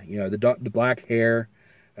then. You know, the black hair,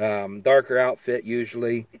 darker outfit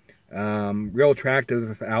usually, real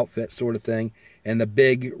attractive outfit sort of thing, and the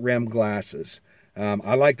big rim glasses.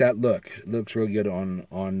 I like that look. It looks real good on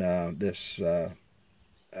this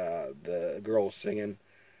the girl singing,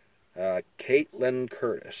 Caitlynne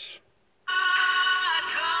Curtis.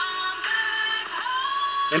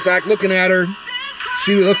 In fact, looking at her,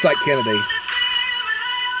 she looks like Kennedy.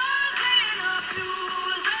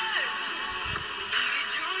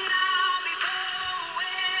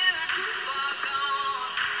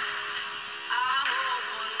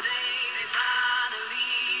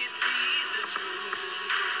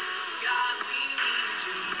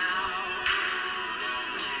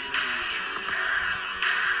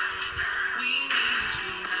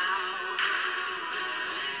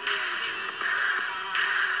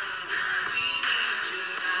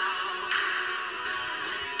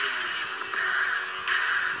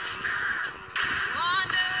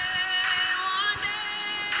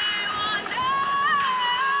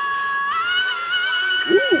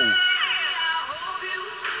 Ooh,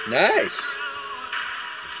 nice.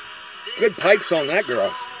 Good pipes on that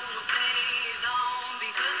girl.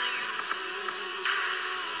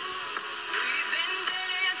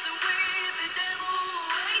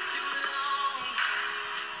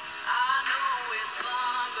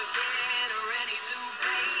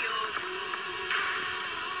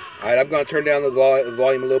 All right, I'm going to turn down the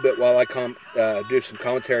volume a little bit while I do some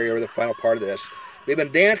commentary over the final part of this. We've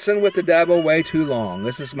been dancing with the devil way too long.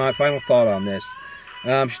 This is my final thought on this.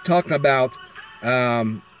 She's talking about,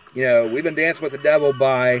 we've been dancing with the devil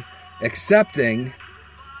by accepting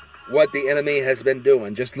what the enemy has been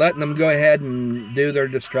doing. Just letting them go ahead and do their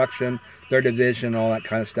destruction, their division, all that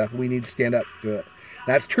kind of stuff. We need to stand up to it.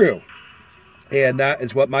 That's true. And that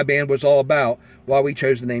is what my band was all about while we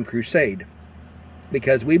chose the name Crusade.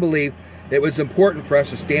 Because we believe it was important for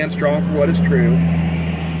us to stand strong for what is true,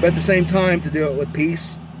 but at the same time to do it with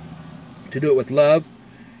peace, to do it with love,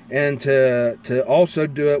 and to also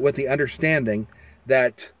do it with the understanding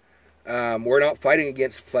that we're not fighting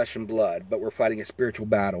against flesh and blood, but we're fighting a spiritual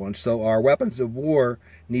battle. And so our weapons of war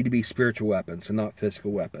need to be spiritual weapons and not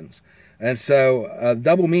physical weapons. And so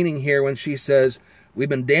double meaning here when she says, we've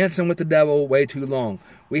been dancing with the devil way too long.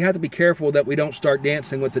 We have to be careful that we don't start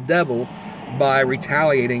dancing with the devil by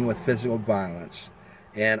retaliating with physical violence.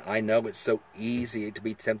 And I know it's so easy to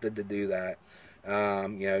be tempted to do that.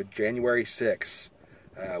 January 6th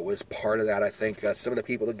was part of that, I think. Some of the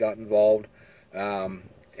people that got involved. And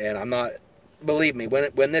I'm not, believe me,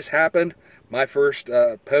 when this happened, my first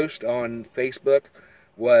post on Facebook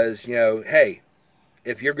was, hey,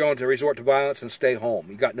 if you're going to resort to violence, then stay home.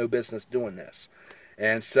 You got no business doing this.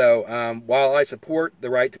 And so while I support the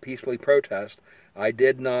right to peacefully protest, I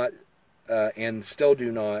did not and still do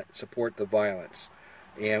not support the violence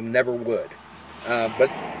and never would. But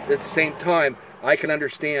at the same time, I can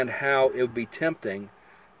understand how it would be tempting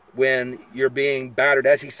when you're being battered,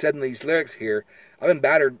 as he said in these lyrics here, I've been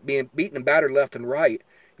battered, being beaten and battered left and right.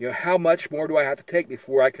 You know, how much more do I have to take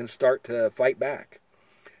before I can start to fight back?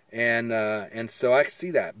 And so I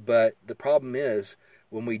see that. But the problem is,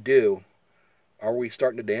 when we do, are we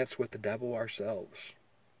starting to dance with the devil ourselves?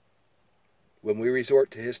 When we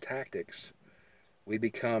resort to his tactics, we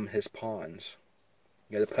become his pawns.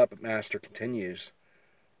 You know, the puppet master continues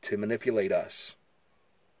to manipulate us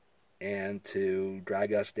and to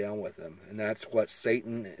drag us down with him. And that's what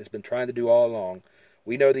Satan has been trying to do all along.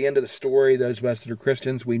 We know the end of the story. Those of us that are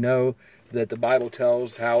Christians, we know that the Bible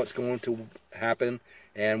tells how it's going to happen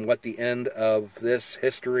and what the end of this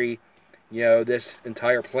history, you know, this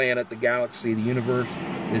entire planet, the galaxy, the universe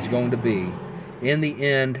is going to be. In the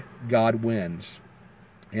end, God wins.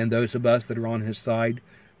 And those of us that are on his side,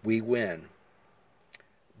 we win.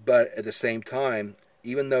 But at the same time,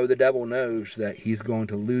 even though the devil knows that he's going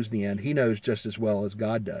to lose the end, he knows just as well as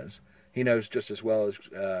God does. He knows just as well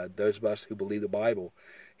as those of us who believe the Bible.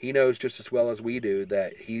 He knows just as well as we do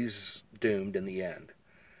that he's doomed in the end.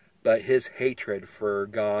 But his hatred for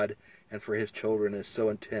God and for his children is so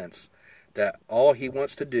intense that all he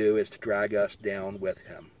wants to do is to drag us down with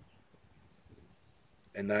him.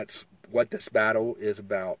 And that's what this battle is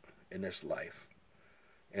about in this life.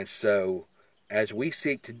 And so, as we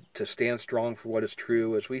seek to stand strong for what is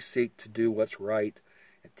true, as we seek to do what's right,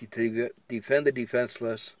 to defend the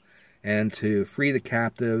defenseless, and to free the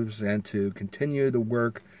captives, and to continue the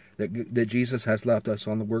work that Jesus has left us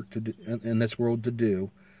on the work to do, in this world to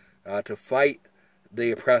do, to fight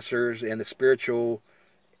the oppressors and the spiritual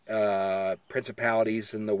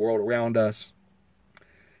principalities in the world around us.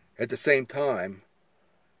 At the same time,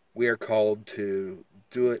 we are called to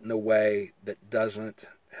do it in a way that doesn't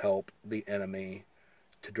help the enemy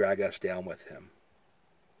to drag us down with him.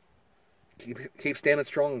 Keep standing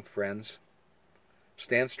strong, friends.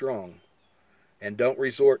 Stand strong. And don't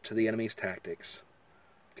resort to the enemy's tactics.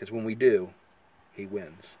 Because when we do, he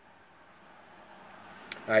wins.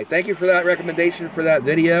 Alright, thank you for that recommendation for that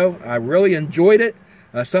video. I really enjoyed it.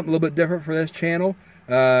 Something a little bit different for this channel.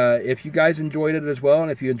 If you guys enjoyed it as well,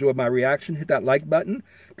 and if you enjoyed my reaction, hit that like button.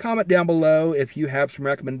 Comment down below if you have some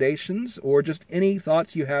recommendations or just any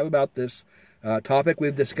thoughts you have about this topic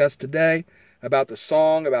we've discussed today, about the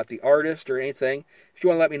song, about the artist, or anything. If you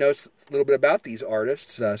want to let me know a little bit about these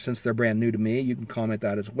artists, since they're brand new to me, you can comment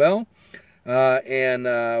that as well. And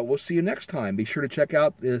we'll see you next time. Be sure to check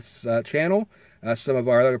out this channel, some of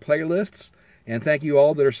our other playlists, and thank you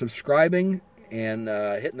all that are subscribing and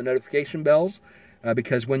hitting the notification bells.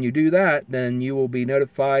 Because when you do that, then you will be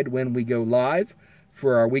notified when we go live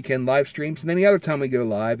for our weekend live streams and any other time we go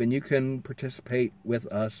live, and you can participate with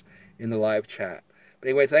us in the live chat. But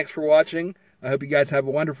anyway, thanks for watching. I hope you guys have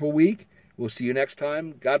a wonderful week. We'll see you next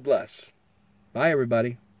time. God bless. Bye,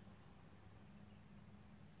 everybody.